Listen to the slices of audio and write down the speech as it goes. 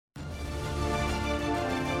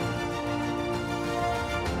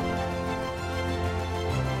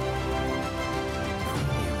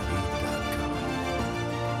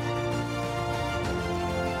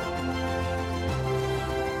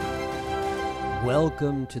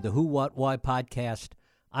Welcome to the Who, What, Why podcast.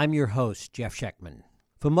 I'm your host, Jeff Schechtman.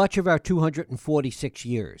 For much of our 246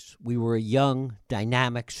 years, we were a young,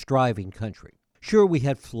 dynamic, striving country. Sure, we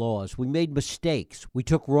had flaws, we made mistakes, we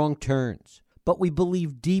took wrong turns, but we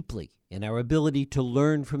believed deeply in our ability to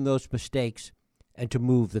learn from those mistakes and to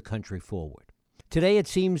move the country forward. Today, it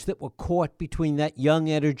seems that we're caught between that young,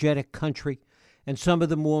 energetic country and some of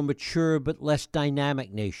the more mature but less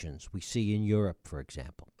dynamic nations we see in Europe, for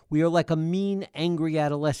example. We are like a mean, angry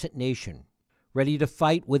adolescent nation, ready to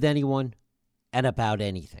fight with anyone and about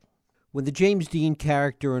anything. When the James Dean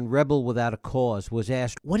character in Rebel Without a Cause was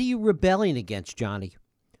asked, "What are you rebelling against, Johnny?"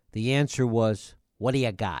 the answer was, "What do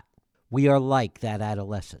you got?" We are like that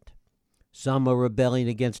adolescent. Some are rebelling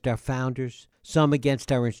against our founders, some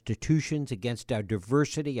against our institutions, against our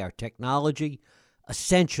diversity, our technology.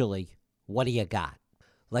 Essentially, what do you got?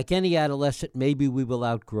 Like any adolescent, maybe we will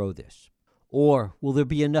outgrow this. Or will there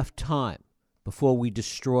be enough time before we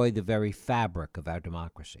destroy the very fabric of our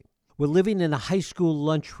democracy? We're living in a high school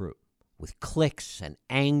lunchroom with cliques and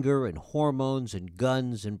anger and hormones and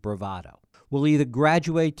guns and bravado. We'll either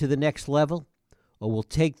graduate to the next level or we'll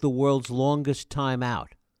take the world's longest time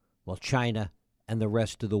out while China and the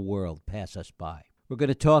rest of the world pass us by. We're going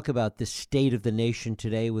to talk about this state of the nation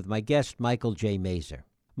today with my guest, Michael J. Mazer.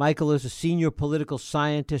 Michael is a senior political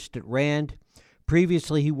scientist at RAND.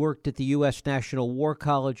 Previously, he worked at the U.S. National War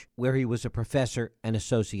College, where he was a professor and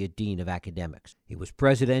associate dean of academics. He was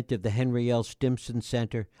president of the Henry L. Stimson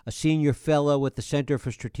Center, a senior fellow at the Center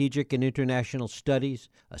for Strategic and International Studies,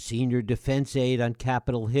 a senior defense aide on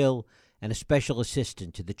Capitol Hill, and a special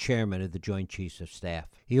assistant to the chairman of the Joint Chiefs of Staff.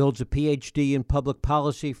 He holds a Ph.D. in public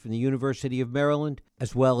policy from the University of Maryland,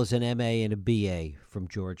 as well as an M.A. and a B.A. from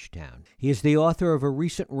Georgetown. He is the author of a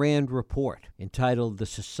recent RAND report entitled The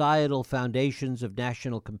Societal Foundations of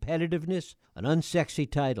National Competitiveness, an unsexy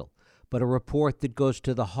title, but a report that goes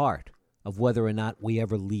to the heart of whether or not we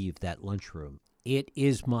ever leave that lunchroom. It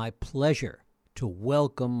is my pleasure to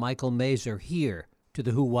welcome Michael Mazer here to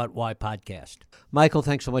the Who, What, Why podcast. Michael,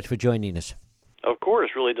 thanks so much for joining us. Of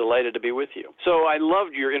course, really delighted to be with you. So I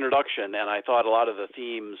loved your introduction, and I thought a lot of the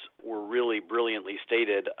themes were really brilliantly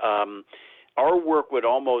stated. Our work would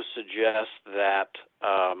almost suggest that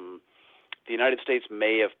the United States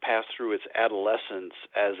may have passed through its adolescence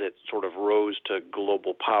as it sort of rose to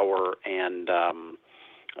global power and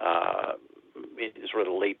sort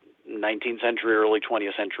of the late 19th century, early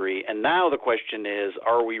 20th century. And now the question is,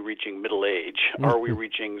 are we reaching middle age? Are we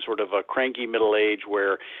reaching sort of a cranky middle age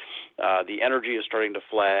where the energy is starting to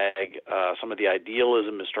flag, some of the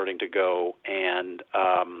idealism is starting to go, and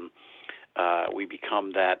we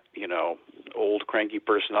become that, old cranky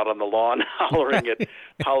person out on the lawn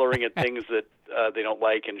hollering at things that they don't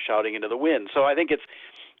like and shouting into the wind. So I think it's,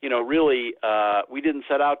 really, we didn't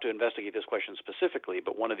set out to investigate this question specifically,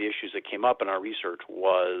 but one of the issues that came up in our research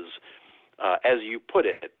was, as you put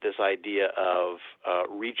it, this idea of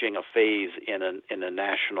reaching a phase in a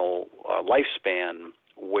national lifespan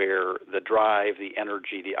where the drive, the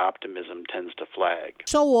energy, the optimism tends to flag.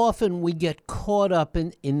 So often we get caught up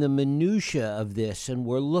in the minutia of this, and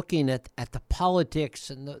we're looking at the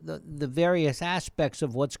politics and the various aspects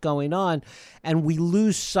of what's going on, and we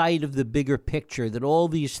lose sight of the bigger picture, that all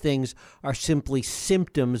these things are simply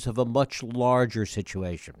symptoms of a much larger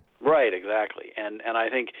situation. Right, exactly. And I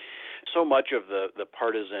think so much of the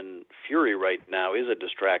partisan fury right now is a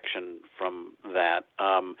distraction from that.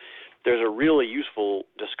 There's a really useful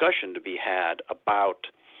discussion to be had about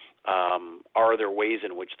are there ways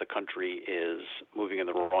in which the country is moving in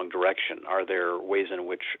the wrong direction? Are there ways in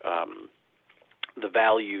which the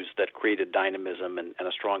values that created dynamism and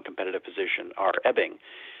a strong competitive position are ebbing?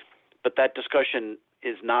 But that discussion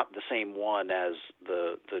is not the same one as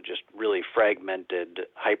the just really fragmented,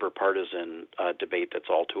 hyper-partisan debate that's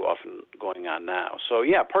all too often going on now. So,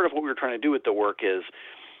 yeah, part of what we were trying to do with the work is,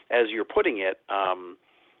 as you're putting it,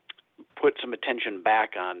 put some attention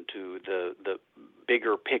back onto the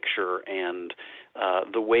bigger picture and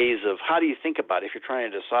the ways of how do you think about it if you're trying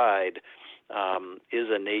to decide is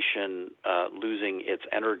a nation losing its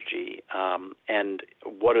energy, and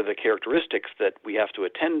what are the characteristics that we have to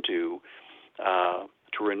attend to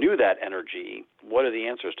renew that energy? What are the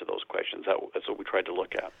answers to those questions? That's what we tried to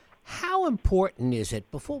look at. How important is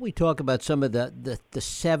it, before we talk about some of the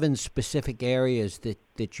 7 specific areas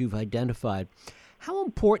that you've identified, how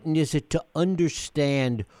important is it to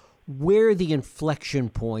understand where the inflection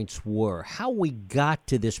points were, how we got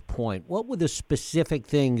to this point? What were the specific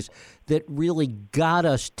things that really got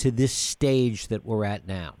us to this stage that we're at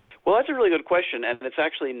now? Well, that's a really good question, and it's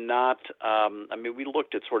actually not, we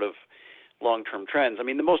looked at sort of long-term trends. I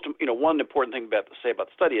mean, the most, one important thing to say about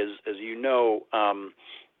the study is, as you know,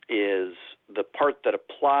 is the part that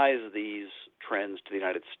applies these trends to the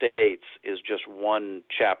United States is just one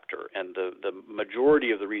chapter, and the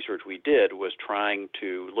majority of the research we did was trying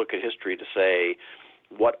to look at history to say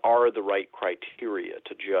what are the right criteria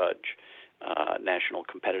to judge national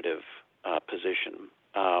competitive position.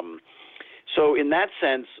 So in that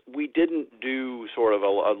sense, we didn't do sort of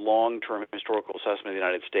a long-term historical assessment of the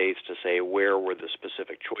United States to say where were the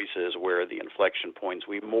specific choices, where are the inflection points.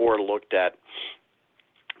 We more looked at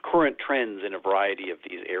current trends in a variety of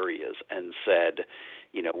these areas and said,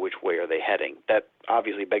 which way are they heading? That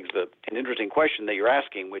obviously begs an interesting question that you're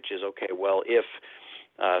asking, which is, okay, well, if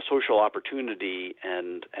social opportunity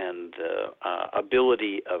and the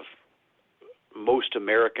ability of most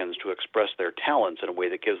Americans to express their talents in a way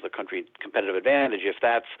that gives the country competitive advantage, if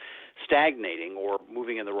that's stagnating or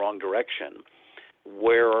moving in the wrong direction,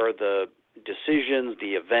 where are the decisions,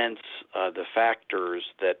 the events, the factors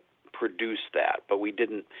that produce that? But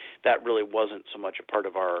that really wasn't so much a part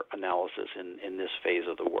of our analysis in this phase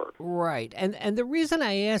of the work. Right. And the reason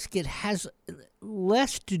I ask it has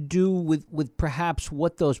less to do with perhaps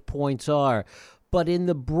what those points are, but in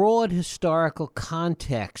the broad historical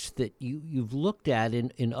context that you've looked at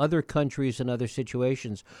in other countries and other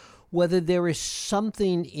situations, whether there is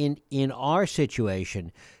something in our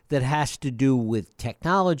situation that has to do with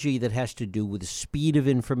technology, that has to do with the speed of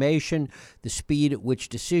information, the speed at which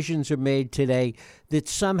decisions are made today, that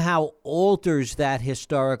somehow alters that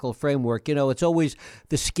historical framework. It's always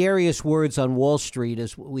the scariest words on Wall Street,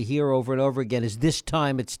 as we hear over and over again, is this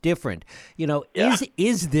time it's different.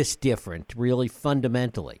 Is this different, really,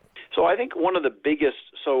 fundamentally? So I think one of the biggest,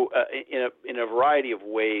 in a variety of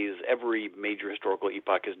ways, every major historical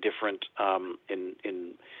epoch is different from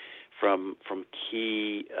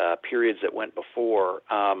key periods that went before.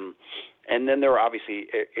 And then there are obviously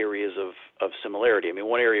areas of similarity. I mean,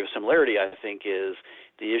 one area of similarity, I think, is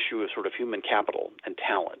the issue of sort of human capital and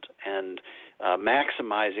talent, and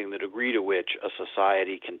maximizing the degree to which a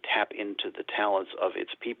society can tap into the talents of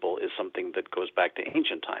its people is something that goes back to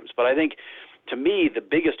ancient times. But I think, to me, the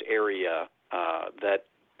biggest area that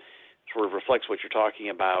sort of reflects what you're talking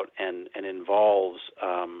about and involves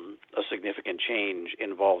a significant change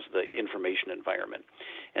involves the information environment.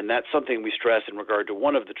 And that's something we stress in regard to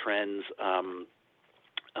one of the trends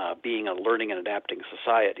being a learning and adapting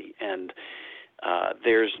society. And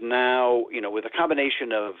there's now, with a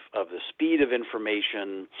combination of the speed of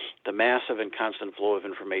information, the massive and constant flow of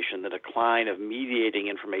information, the decline of mediating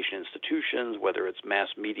information institutions, whether it's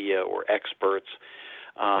mass media or experts,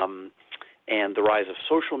 and the rise of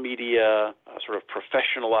social media, sort of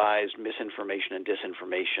professionalized misinformation and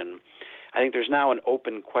disinformation, I think there's now an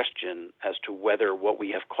open question as to whether what we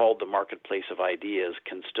have called the marketplace of ideas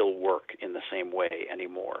can still work in the same way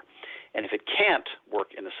anymore. And if it can't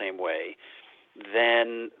work in the same way,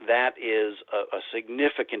 then that is a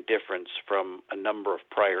significant difference from a number of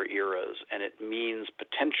prior eras, and it means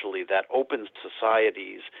potentially that open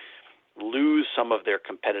societies lose some of their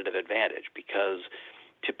competitive advantage, because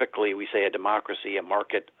typically we say a democracy, a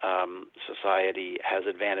market society has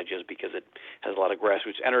advantages because it has a lot of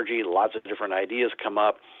grassroots energy, lots of different ideas come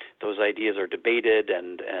up, those ideas are debated,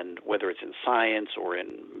 and whether it's in science or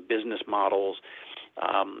in business models,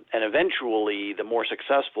 and eventually the more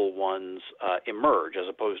successful ones emerge, as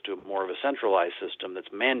opposed to more of a centralized system that's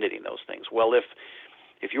mandating those things. Well,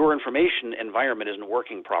 if your information environment isn't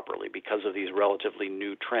working properly because of these relatively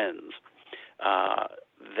new trends,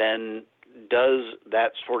 then does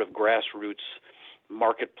that sort of grassroots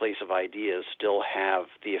marketplace of ideas still have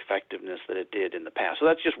the effectiveness that it did in the past? So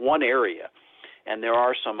that's just one area. And there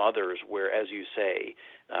are some others where, as you say,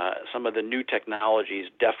 some of the new technologies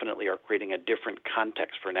definitely are creating a different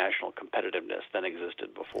context for national competitiveness than existed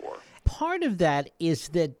before. Part of that is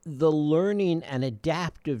that the learning and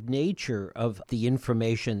adaptive nature of the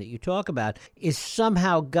information that you talk about is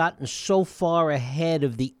somehow gotten so far ahead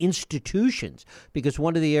of the institutions, because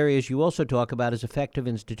one of the areas you also talk about is effective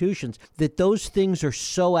institutions, that those things are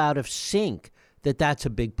so out of sync that that's a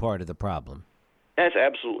big part of the problem. That's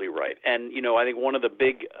absolutely right. And, I think one of the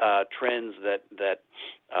big trends that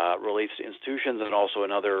relates to institutions, and also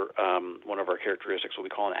another one of our characteristics, what we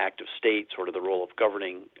call an active state, sort of the role of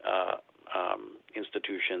governing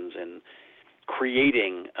institutions in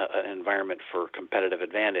creating an environment for competitive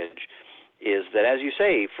advantage, is that, as you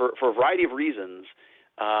say, for a variety of reasons,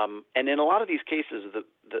 and in a lot of these cases,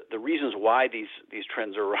 the reasons why these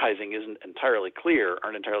trends are rising aren't entirely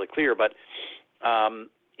clear, but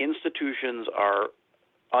institutions are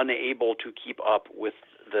unable to keep up with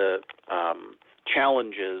the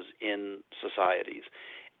challenges in societies.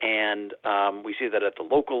 And we see that at the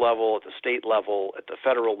local level, at the state level, at the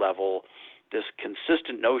federal level, this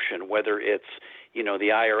consistent notion, whether it's, the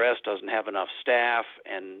IRS doesn't have enough staff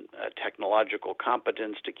and technological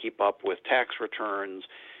competence to keep up with tax returns,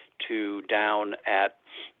 to down at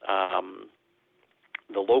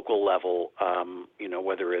the local level,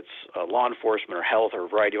 whether it's law enforcement or health or a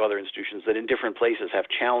variety of other institutions that in different places have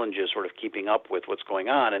challenges sort of keeping up with what's going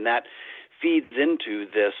on. And that feeds into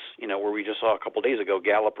this, where we just saw a couple of days ago,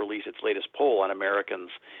 Gallup released its latest poll on Americans'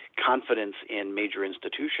 confidence in major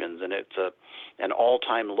institutions, and it's an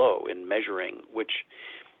all-time low in measuring, which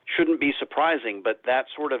shouldn't be surprising, but that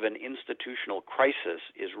sort of an institutional crisis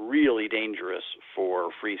is really dangerous for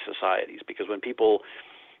free societies, because when people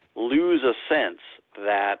lose a sense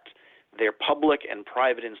that their public and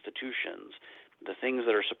private institutions, the things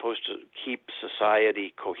that are supposed to keep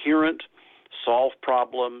society coherent, solve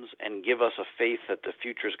problems, and give us a faith that the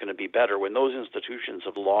future is going to be better, when those institutions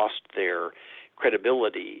have lost their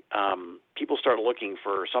credibility, people start looking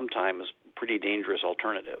for sometimes pretty dangerous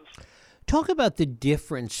alternatives. Talk about the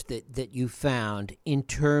difference that you found in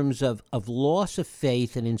terms of loss of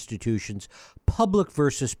faith in institutions, public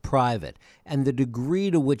versus private, and the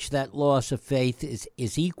degree to which that loss of faith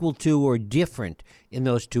is equal to or different in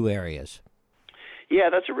those two areas. Yeah,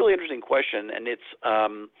 that's a really interesting question, and it's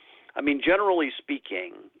generally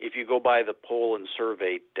speaking, if you go by the poll and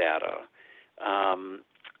survey data,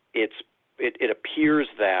 it appears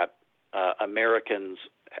that Americans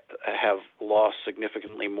have lost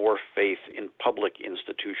significantly more faith in public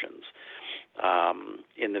institutions.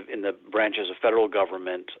 In the branches of federal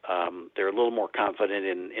government, they're a little more confident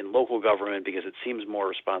in local government because it seems more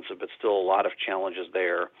responsive, but still a lot of challenges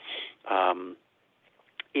there.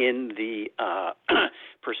 In the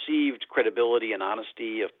perceived credibility and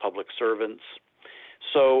honesty of public servants.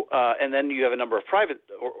 So, and then you have a number of private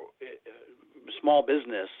or small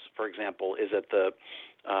business, for example, is at the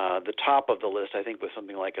top of the list, I think, with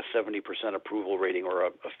something like a 70% approval rating or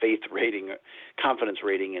a faith rating, confidence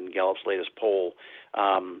rating in Gallup's latest poll.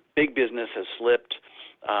 Big business has slipped,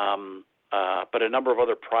 but a number of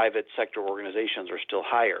other private sector organizations are still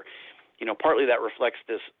higher. Partly that reflects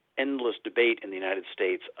this endless debate in the United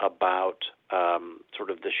States about sort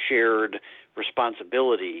of the shared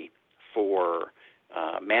responsibility for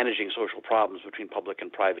managing social problems between public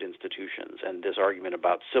and private institutions, and this argument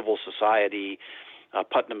about civil society.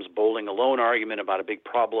 Putnam's bowling alone argument about a big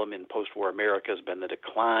problem in post-war America has been the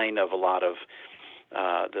decline of a lot of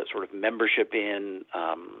the sort of membership in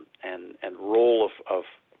and role of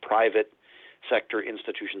private sector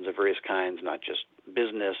institutions of various kinds, not just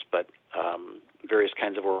business, but various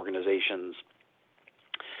kinds of organizations.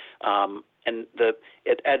 And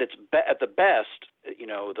at the best,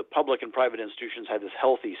 the public and private institutions had this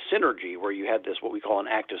healthy synergy where you had this, what we call an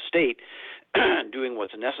active state, doing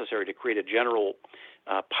what's necessary to create a general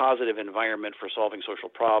positive environment for solving social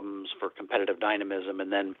problems, for competitive dynamism,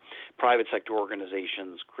 and then private sector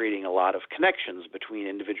organizations creating a lot of connections between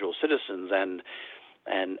individual citizens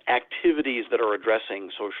and activities that are addressing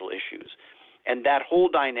social issues. And that whole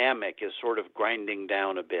dynamic is sort of grinding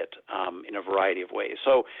down a bit in a variety of ways.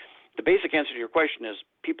 So the basic answer to your question is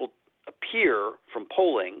people appear from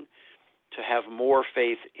polling to have more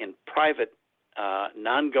faith in private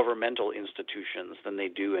non-governmental institutions than they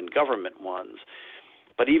do in government ones.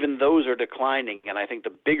 But even those are declining, and I think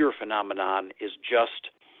the bigger phenomenon is just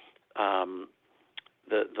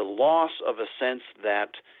the loss of a sense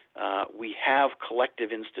that we have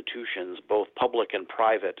collective institutions, both public and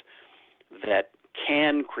private, that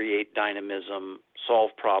can create dynamism,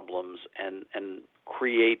 solve problems, and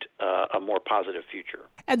create a more positive future.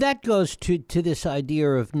 And that goes to this idea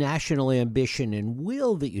of national ambition and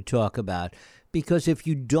will that you talk about, because if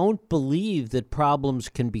you don't believe that problems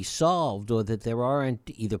can be solved or that there aren't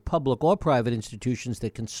either public or private institutions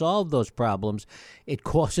that can solve those problems, it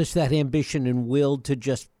causes that ambition and will to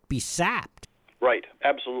just be sapped. Right,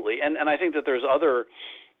 absolutely. And I think that there's other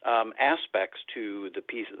aspects to the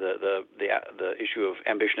piece, the issue of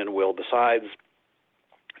ambition and will besides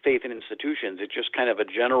faith in institutions. It's just kind of a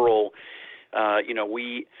general,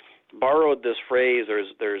 we borrowed this phrase.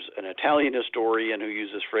 There's an Italian historian who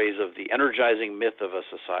used this phrase of the energizing myth of a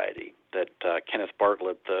society that Kenneth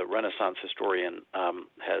Bartlett, the Renaissance historian,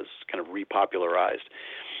 has kind of repopularized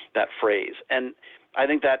that phrase. And I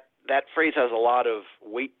think that phrase has a lot of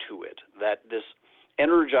weight to it, that this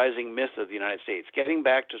energizing myth of the United States, getting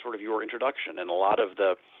back to sort of your introduction and a lot of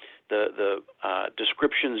the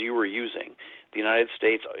descriptions you were using, the United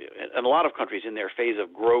States and a lot of countries in their phase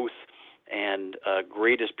of growth and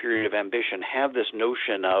greatest period of ambition have this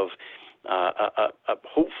notion of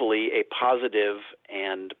hopefully a positive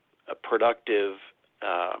and a productive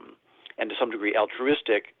and to some degree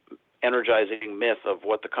altruistic, energizing myth of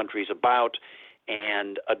what the country's about,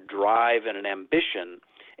 and a drive and an ambition.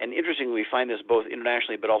 And interestingly, we find this both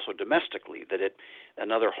internationally but also domestically, that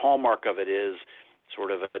another hallmark of it is sort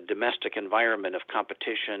of a domestic environment of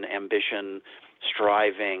competition, ambition,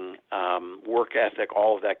 striving, work ethic.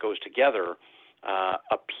 All of that goes together.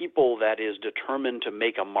 A people that is determined to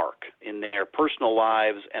make a mark in their personal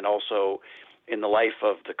lives and also in the life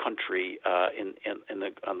of the country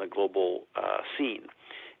on the global scene.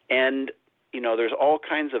 And there's all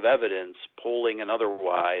kinds of evidence, polling and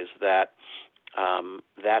otherwise, that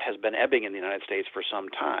that has been ebbing in the United States for some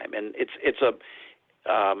time, and it's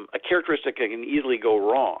a characteristic that can easily go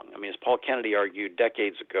wrong. I mean, as Paul Kennedy argued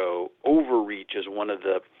decades ago, overreach is one of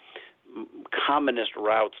the commonest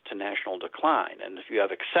routes to national decline. And if you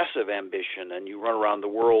have excessive ambition and you run around the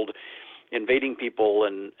world invading people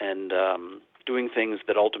and doing things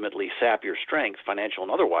that ultimately sap your strength, financial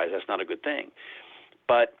and otherwise, that's not a good thing.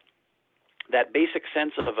 But that basic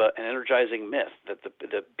sense of an energizing myth that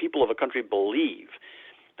the people of a country believe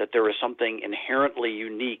that there is something inherently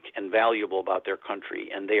unique and valuable about their country,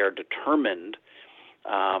 and they are determined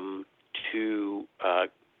to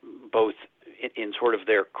both in sort of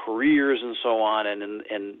their careers and so on, and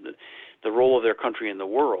in the role of their country in the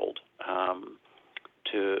world,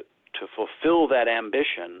 to fulfill that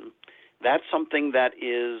ambition. That's something that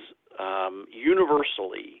is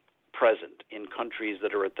universally present in countries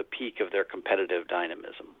that are at the peak of their competitive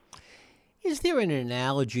dynamism. Is there an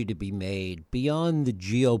analogy to be made beyond the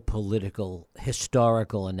geopolitical,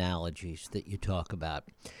 historical analogies that you talk about?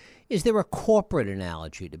 Is there a corporate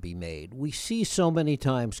analogy to be made? We see so many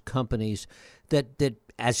times companies that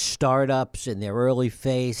as startups in their early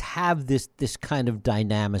phase have this kind of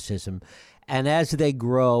dynamicism. And as they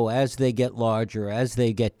grow, as they get larger, as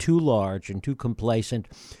they get too large and too complacent,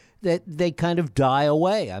 that they kind of die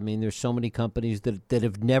away. I mean, there's so many companies that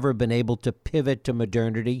have never been able to pivot to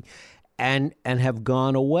modernity and have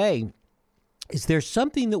gone away. Is there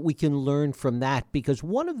something that we can learn from that? Because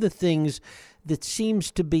one of the things that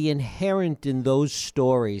seems to be inherent in those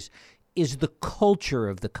stories is the culture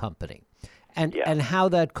of the company and how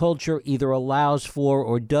that culture either allows for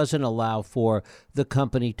or doesn't allow for the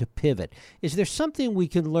company to pivot. Is there something we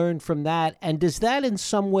can learn from that? And does that in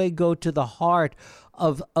some way go to the heart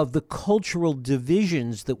of the cultural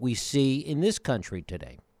divisions that we see in this country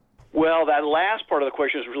today? Well, that last part of the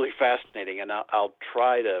question is really fascinating, and I'll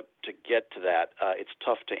try to get to that. It's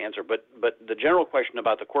tough to answer, but the general question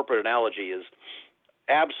about the corporate analogy is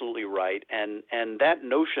absolutely right, and that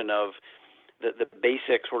notion of the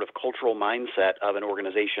basic sort of cultural mindset of an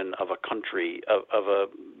organization, of a country, of a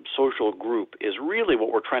social group is really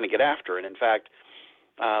what we're trying to get after. And in fact,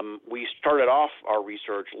 we started off our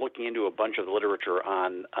research looking into a bunch of the literature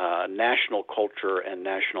on national culture and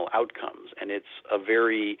national outcomes, and it's a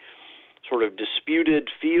very sort of disputed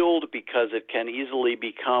field because it can easily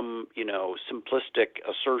become, simplistic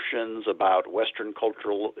assertions about Western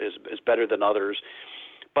culture is better than others.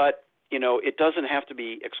 But, it doesn't have to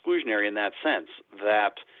be exclusionary in that sense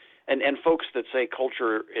that, and folks that say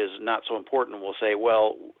culture is not so important will say,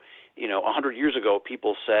 well, 100 years ago,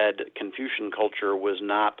 people said Confucian culture was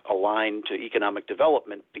not aligned to economic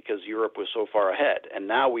development because Europe was so far ahead. And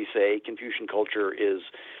now we say Confucian culture is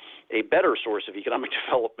a better source of economic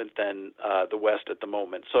development than the West at the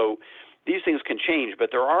moment. So these things can change, but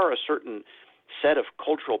there are a certain set of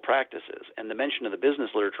cultural practices. And the mention of the business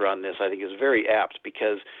literature on this, I think, is very apt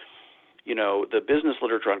because, the business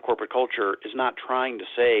literature on corporate culture is not trying to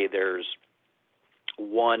say there's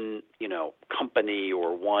one, company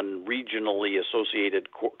or one regionally associated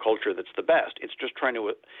culture that's the best. It's just trying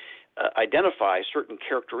to identify certain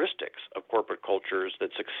characteristics of corporate cultures that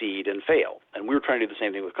succeed and fail. And we're trying to do the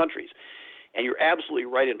same thing with countries. And you're absolutely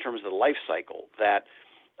right in terms of the life cycle that,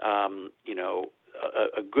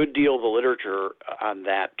 a good deal of the literature on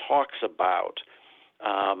that talks about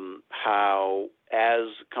how as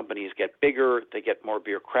companies get bigger, they get more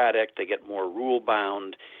bureaucratic, they get more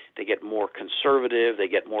rule-bound, they get more conservative, they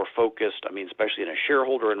get more focused. I mean, especially in a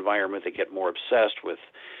shareholder environment, they get more obsessed with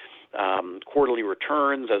quarterly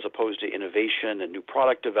returns as opposed to innovation and new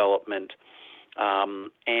product development.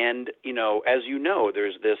 And, as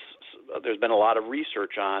there's been a lot of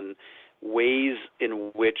research on ways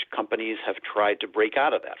in which companies have tried to break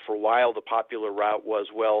out of that. For a while, the popular route was,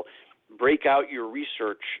 well, break out your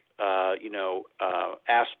research,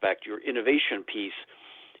 aspect, your innovation piece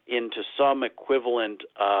into some equivalent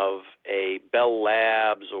of a Bell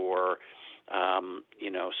Labs or,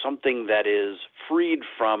 something that is freed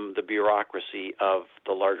from the bureaucracy of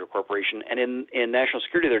the larger corporation. And in national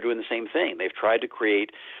security, they're doing the same thing. They've tried to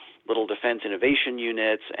create little defense innovation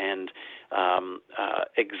units and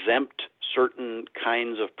exempt certain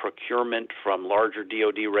kinds of procurement from larger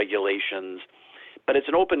DoD regulations. But it's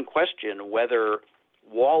an open question whether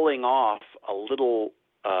walling off a little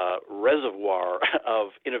reservoir of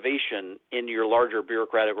innovation in your larger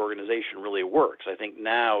bureaucratic organization really works. I think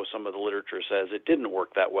now some of the literature says it didn't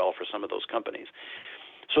work that well for some of those companies.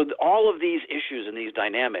 So all of these issues and these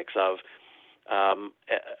dynamics of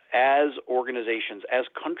as organizations, as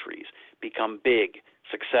countries become big,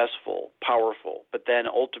 successful, powerful, but then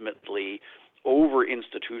ultimately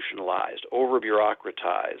over-institutionalized,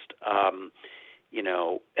 over-bureaucratized,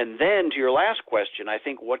 and then to your last question, I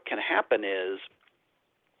think what can happen is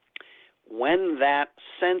when that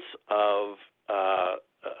sense of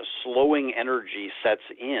slowing energy sets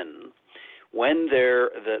in, when the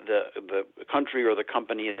country or the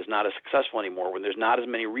company is not as successful anymore, when there's not as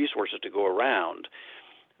many resources to go around,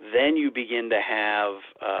 then you begin to have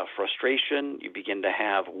frustration. You begin to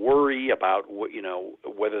have worry about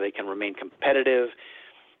whether they can remain competitive,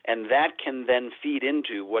 and that can then feed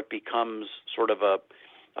into what becomes sort of a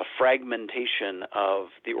fragmentation of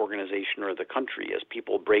the organization or the country as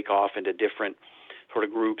people break off into different sort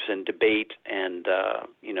of groups and debate and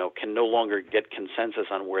can no longer get consensus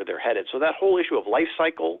on where they're headed. So that whole issue of life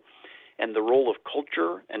cycle and the role of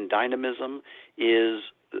culture and dynamism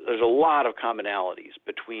there's a lot of commonalities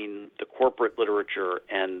between the corporate literature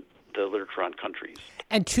and the literature on countries.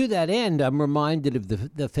 And to that end, I'm reminded of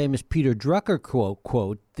the famous Peter Drucker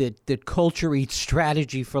quote that culture eats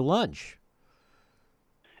strategy for lunch.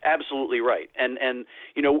 Absolutely right. And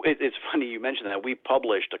it's funny you mentioned that. We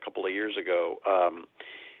published a couple of years ago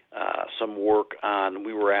some work on,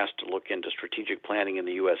 we were asked to look into strategic planning in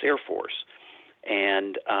the U.S. Air Force.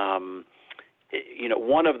 And,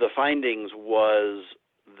 one of the findings was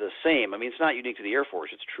the same. I mean, it's not unique to the Air Force.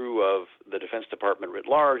 It's true of the Defense Department writ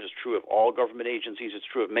large. It's true of all government agencies. It's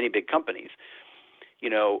true of many big companies.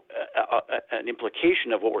 An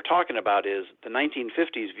implication of what we're talking about is the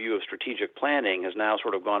 1950s view of strategic planning has now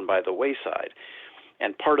sort of gone by the wayside.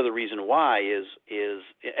 And part of the reason why is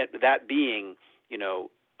that being,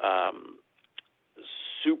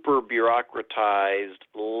 super bureaucratized,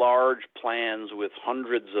 large plans with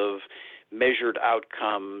hundreds of measured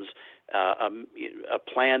outcomes, a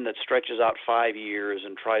plan that stretches out 5 years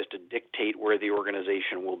and tries to dictate where the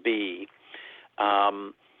organization will be.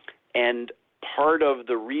 And part of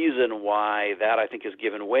the reason why that, I think, is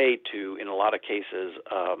given way to, in a lot of cases,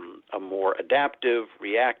 a more adaptive,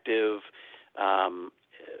 reactive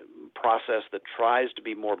process that tries to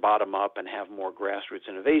be more bottom-up and have more grassroots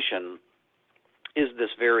innovation is this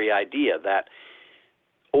very idea that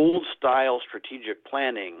old-style strategic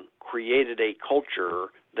planning created a culture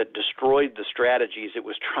that destroyed the strategies it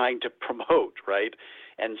was trying to promote, right?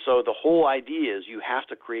 And so the whole idea is you have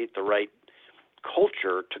to create the right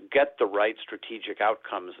culture to get the right strategic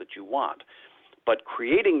outcomes that you want. But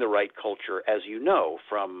creating the right culture, as you know,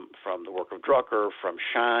 from the work of Drucker, from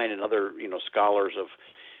Schein and other scholars of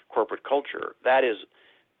corporate culture, that is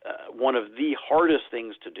one of the hardest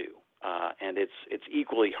things to do. And it's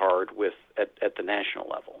equally hard at the national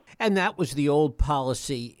level. And that was the old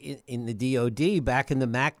policy in the DoD back in the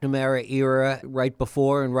McNamara era, right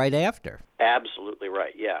before and right after. Absolutely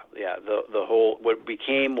right. Yeah. The whole what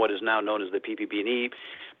became what is now known as the PPP&E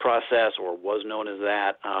process, or was known as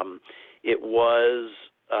that. It was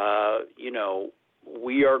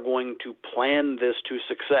we are going to plan this to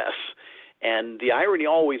success, and the irony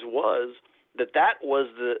always was that was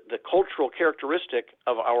the cultural characteristic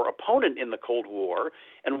of our opponent in the Cold War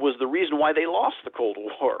and was the reason why they lost the Cold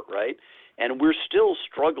War, right? And we're still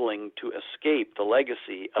struggling to escape the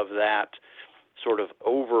legacy of that sort of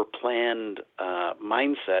over-planned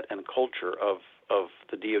mindset and culture of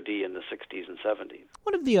the DoD in the 60s and 70s.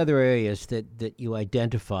 One of the other areas that you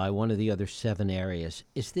identify, one of the other 7 areas,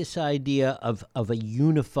 is this idea of a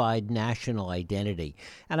unified national identity.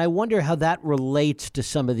 And I wonder how that relates to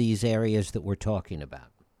some of these areas that we're talking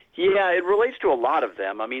about. Yeah, it relates to a lot of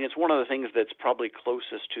them. I mean, it's one of the things that's probably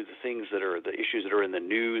closest to the things that are the issues that are in the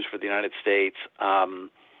news for the United States. In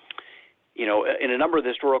a number of the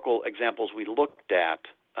historical examples we looked at,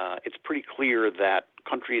 it's pretty clear that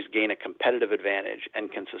countries gain a competitive advantage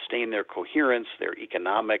and can sustain their coherence, their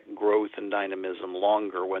economic growth and dynamism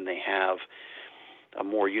longer when they have a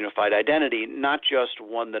more unified identity, not just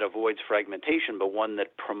one that avoids fragmentation, but one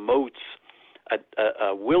that promotes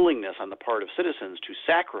a willingness on the part of citizens to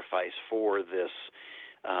sacrifice for this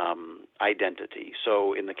identity.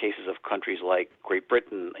 So in the cases of countries like Great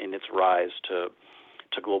Britain in its rise to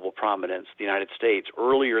to global prominence, the United States,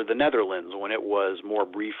 earlier the Netherlands, when it was more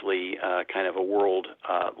briefly kind of a world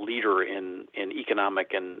leader in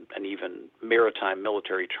economic and even maritime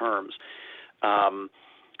military terms.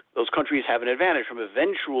 Those countries have an advantage from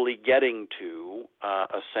eventually getting to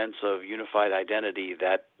a sense of unified identity,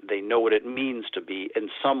 that they know what it means to be, in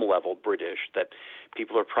some level, British, that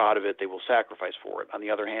people are proud of it, they will sacrifice for it. On the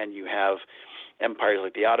other hand, you have empires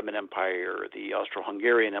like the Ottoman Empire, the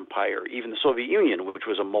Austro-Hungarian Empire, even the Soviet Union, which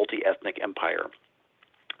was a multi-ethnic empire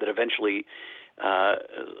that eventually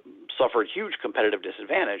suffered huge competitive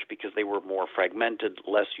disadvantage because they were more fragmented,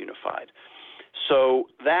 less unified. So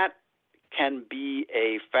that can be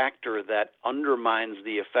a factor that undermines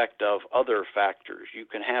the effect of other factors. You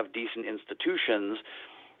can have decent institutions,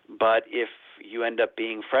 but if you end up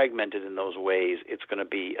being fragmented in those ways, it's going to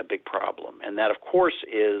be a big problem. And that, of course,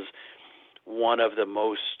 is one of the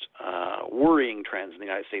most worrying trends in the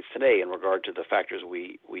United States today in regard to the factors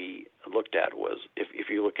we looked at. Was if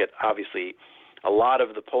you look at, obviously, a lot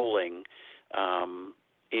of the polling,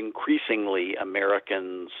 increasingly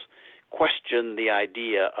Americans question the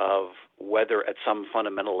idea of whether at some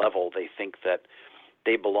fundamental level they think that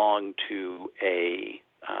they belong to a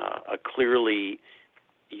clearly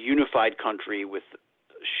unified country with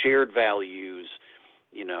shared values,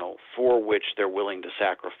 for which they're willing to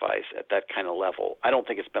sacrifice at that kind of level. I don't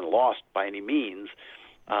think it's been lost by any means,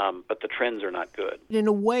 but the trends are not good. In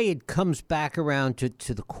a way, it comes back around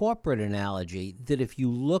to the corporate analogy that if you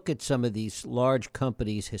look at some of these large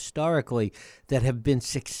companies historically that have been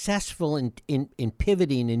successful in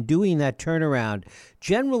pivoting and doing that turnaround,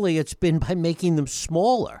 generally it's been by making them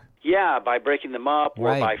smaller. Yeah, by breaking them up, or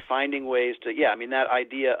right, by finding ways to, that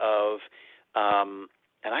idea of,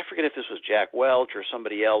 and I forget if this was Jack Welch or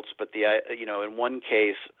somebody else, but in one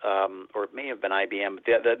case, or it may have been IBM,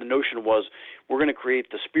 but the notion was we're going to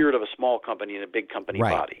create the spirit of a small company in a big company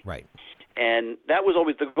body. Right. And that was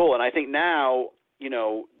always the goal. And I think now,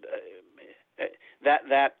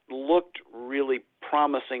 that looked really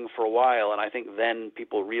promising for a while. And I think then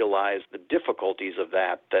people realized the difficulties of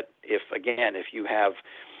that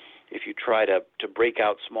if you try to break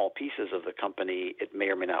out small pieces of the company, it may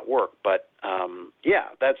or may not work. But,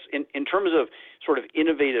 that's in terms of sort of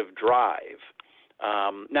innovative drive.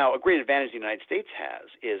 Now, a great advantage the United States has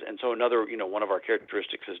is, and so another, one of our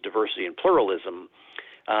characteristics is diversity and pluralism.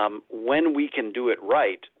 When we can do it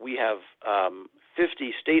right, we have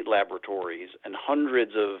 50 state laboratories and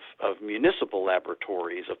hundreds of municipal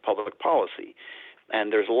laboratories of public policy.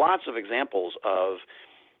 And there's lots of examples of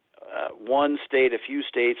one state, a few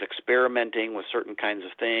states experimenting with certain kinds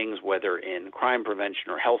of things, whether in crime prevention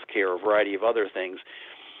or healthcare or a variety of other things,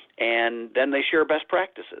 and then they share best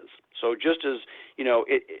practices. So just as,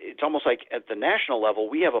 it's almost like at the national level,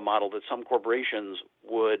 we have a model that some corporations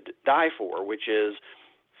would die for, which is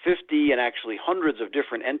 50 and actually hundreds of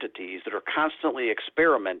different entities that are constantly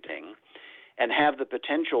experimenting and have the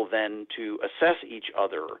potential then to assess each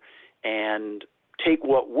other and take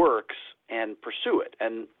what works and pursue it.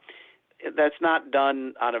 And that's not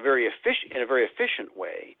done in a very efficient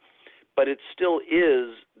way, but it still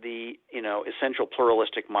is the essential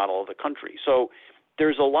pluralistic model of the country. So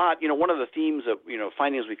there's a lot. One of the themes of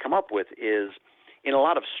findings we come up with is, in a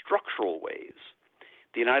lot of structural ways,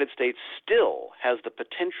 the United States still has the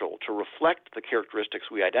potential to reflect the characteristics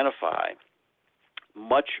we identify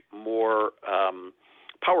much more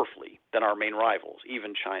powerfully than our main rivals,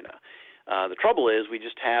 even China. The trouble is we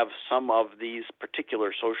just have some of these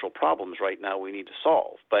particular social problems right now we need to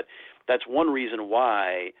solve. But that's one reason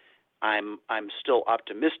why I'm still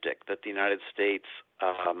optimistic that the United States,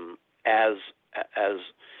 as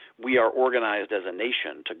we are organized as a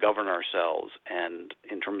nation to govern ourselves, and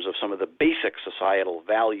in terms of some of the basic societal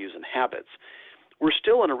values and habits, we're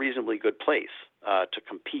still in a reasonably good place to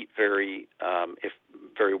compete very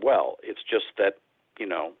well. It's just that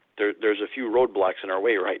there's a few roadblocks in our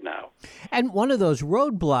way right now. And one of those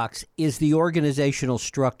roadblocks is the organizational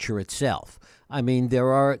structure itself. I mean,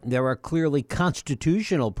 there are clearly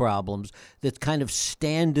constitutional problems that kind of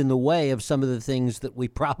stand in the way of some of the things that we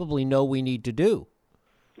probably know we need to do.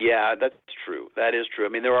 Yeah, that's true. That is true. I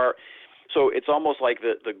mean, there are. So it's almost like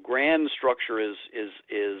the grand structure is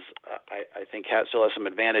I think still has some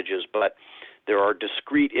advantages, but there are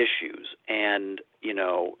discrete issues, and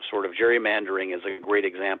sort of gerrymandering is a great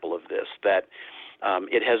example of this. That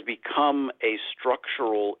it has become a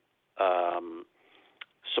structural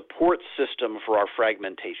support system for our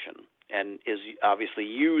fragmentation, and is obviously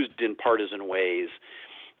used in partisan ways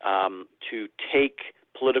to take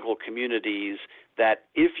political communities that,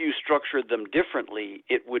 if you structured them differently,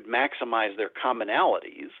 it would maximize their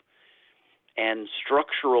commonalities, and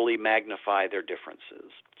structurally magnify their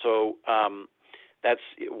differences. So that's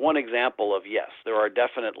one example of, yes, there are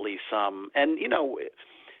definitely some, and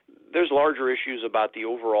there's larger issues about the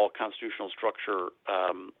overall constitutional structure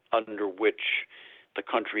under which the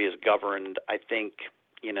country is governed. I think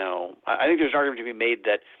there's an argument to be made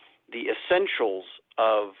that the essentials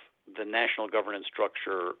of the national governance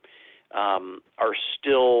structure are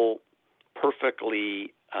still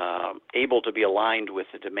perfectly able to be aligned with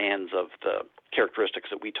the demands of the characteristics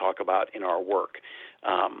that we talk about in our work.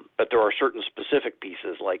 But there are certain specific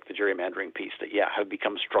pieces, like the gerrymandering piece, that, have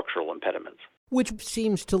become structural impediments. Which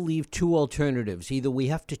seems to leave two alternatives. Either we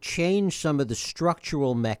have to change some of the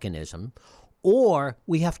structural mechanism, or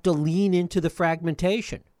we have to lean into the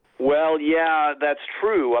fragmentation. Well, yeah, that's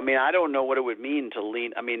true. I mean, I don't know what it would mean to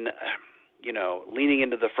lean. I mean, leaning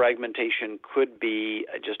into the fragmentation could be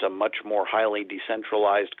just a much more highly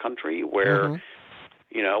decentralized country where,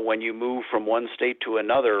 when you move from one state to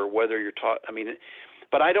another, whether you're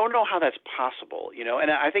but I don't know how that's possible,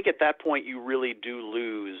 and I think at that point you really do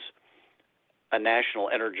lose a national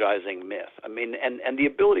energizing myth. I mean, and the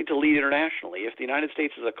ability to lead internationally. If the United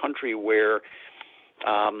States is a country where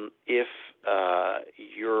if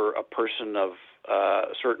you're a person of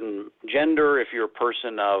a certain gender, if you're a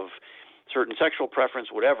person of certain sexual preference,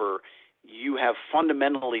 whatever, you have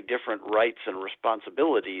fundamentally different rights and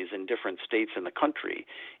responsibilities in different states in the country.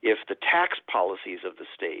 If the tax policies of the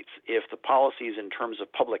states, if the policies in terms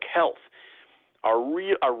of public health are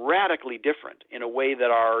radically different in a way that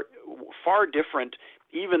are far different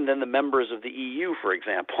even than the members of the EU, for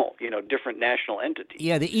example, different national entities.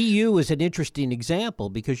 Yeah, the EU is an interesting example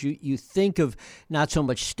because you think of not so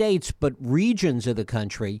much states but regions of the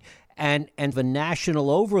country and the national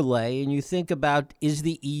overlay, and you think about, is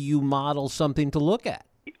the EU model something to look at?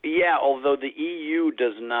 Yeah, although the EU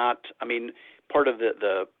does not, part of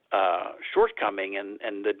the shortcoming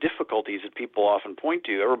and the difficulties that people often point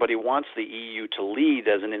to, everybody wants the EU to lead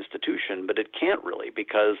as an institution, but it can't really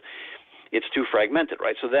because it's too fragmented,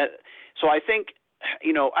 right? So I think,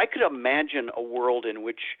 I could imagine a world in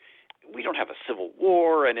which we don't have a civil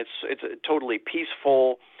war and it's totally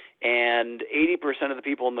peaceful, and 80% of the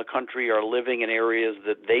people in the country are living in areas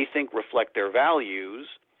that they think reflect their values,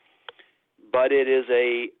 but it is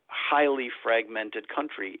a highly fragmented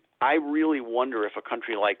country. I really wonder if a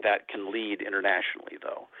country like that can lead internationally,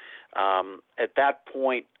 though. At that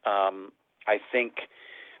point, I think,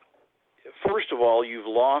 first of all, you've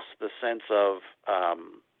lost the sense of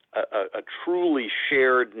a truly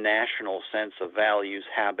shared national sense of values,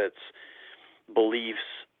 habits, beliefs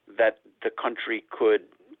that the country could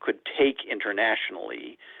take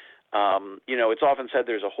internationally. It's often said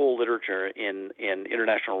there's a whole literature in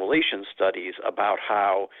international relations studies about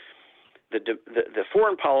how the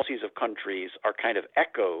foreign policies of countries are kind of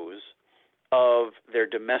echoes of their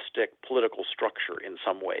domestic political structure in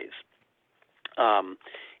some ways.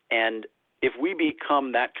 And if we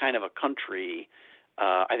become that kind of a country,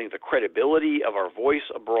 I think the credibility of our voice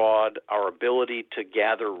abroad, our ability to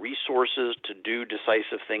gather resources to do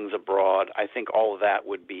decisive things abroad, I think all of that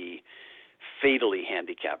would be fatally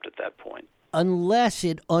handicapped at that point. Unless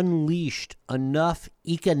it unleashed enough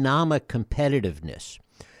economic competitiveness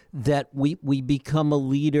that we become a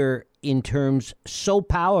leader in terms so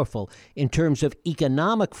powerful in terms of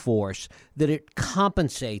economic force that it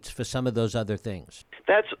compensates for some of those other things.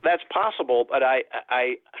 That's possible, but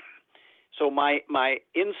so my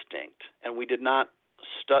instinct, and we did not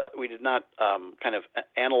kind of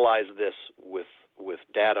analyze this with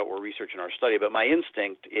data or research in our study, but my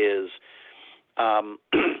instinct is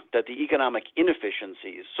that the economic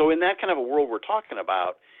inefficiencies. So in that kind of a world we're talking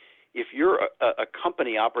about, if you're a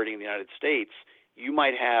company operating in the United States, you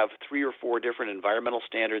might have 3 or 4 different environmental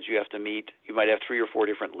standards you have to meet. You might have 3 or 4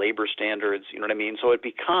 different labor standards. You know what I mean? So it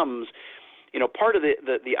becomes, part of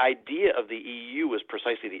the idea of the EU is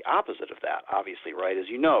precisely the opposite of that, obviously, right? As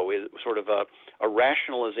you know, is sort of a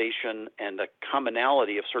rationalization and a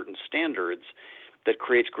commonality of certain standards that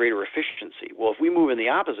creates greater efficiency. Well, if we move in the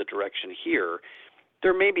opposite direction here,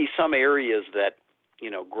 there may be some areas that,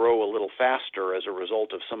 grow a little faster as a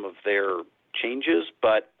result of some of their changes,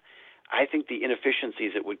 but I think the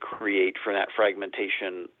inefficiencies it would create for that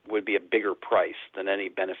fragmentation would be a bigger price than any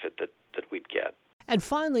benefit that we'd get. And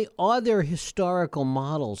finally, are there historical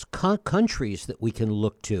models, countries that we can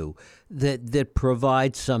look to that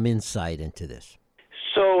provide some insight into this?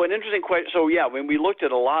 So an interesting question. So we looked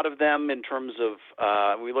at a lot of them in terms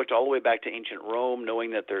of, we looked all the way back to ancient Rome,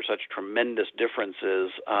 knowing that there's such tremendous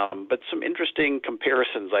differences, but some interesting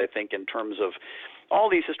comparisons, I think, in terms of all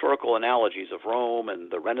these historical analogies of Rome and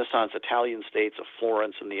the Renaissance Italian states of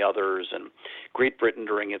Florence and the others, and Great Britain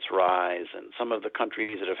during its rise, and some of the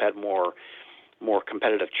countries that have had more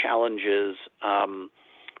competitive challenges.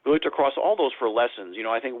 We looked across all those for lessons.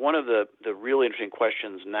 I think one of the really interesting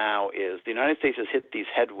questions now is the United States has hit these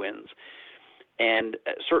headwinds, and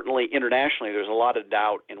certainly internationally there's a lot of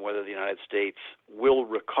doubt in whether the United States will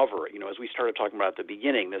recover. As we started talking about at the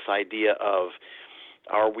beginning, this idea of,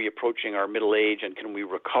 are we approaching our middle age, and can we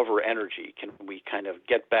recover energy? Can we kind of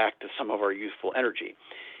get back to some of our youthful energy?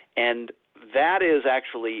 And that is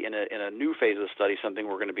actually, in a new phase of the study, something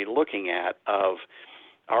we're going to be looking at of,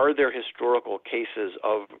 are there historical cases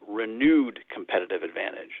of renewed competitive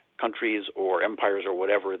advantage, countries or empires or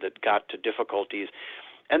whatever that got to difficulties?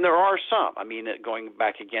 And there are some. Going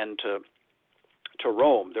back again to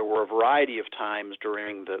Rome, there were a variety of times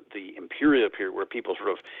during the imperial period where people sort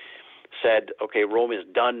of said, okay, Rome is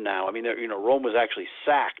done now. Rome was actually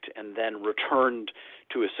sacked and then returned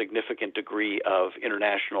to a significant degree of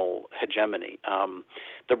international hegemony.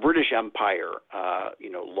 The British Empire,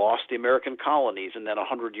 lost the American colonies, and then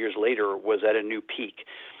 100 years later was at a new peak.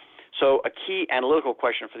 So a key analytical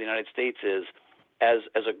question for the United States is, as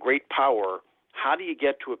a great power, how do you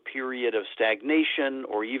get to a period of stagnation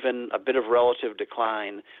or even a bit of relative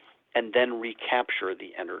decline and then recapture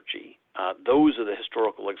the energy? Those are the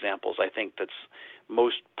historical examples, I think, that's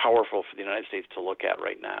most powerful for the United States to look at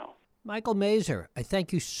right now. Michael Mazer, I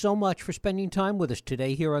thank you so much for spending time with us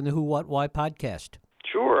today here on the Who, What, Why podcast.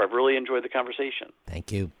 Sure. I've really enjoyed the conversation.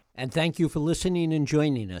 Thank you. And thank you for listening and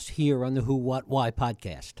joining us here on the Who, What, Why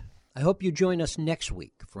podcast. I hope you join us next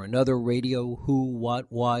week for another radio Who, What,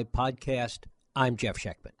 Why podcast. I'm Jeff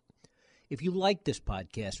Sheckman. If you like this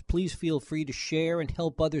podcast, please feel free to share and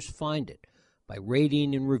help others find it by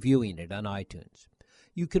rating and reviewing it on iTunes.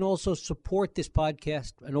 You can also support this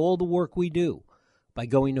podcast and all the work we do by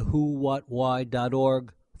going to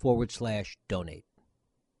whowhatwhy.org/donate.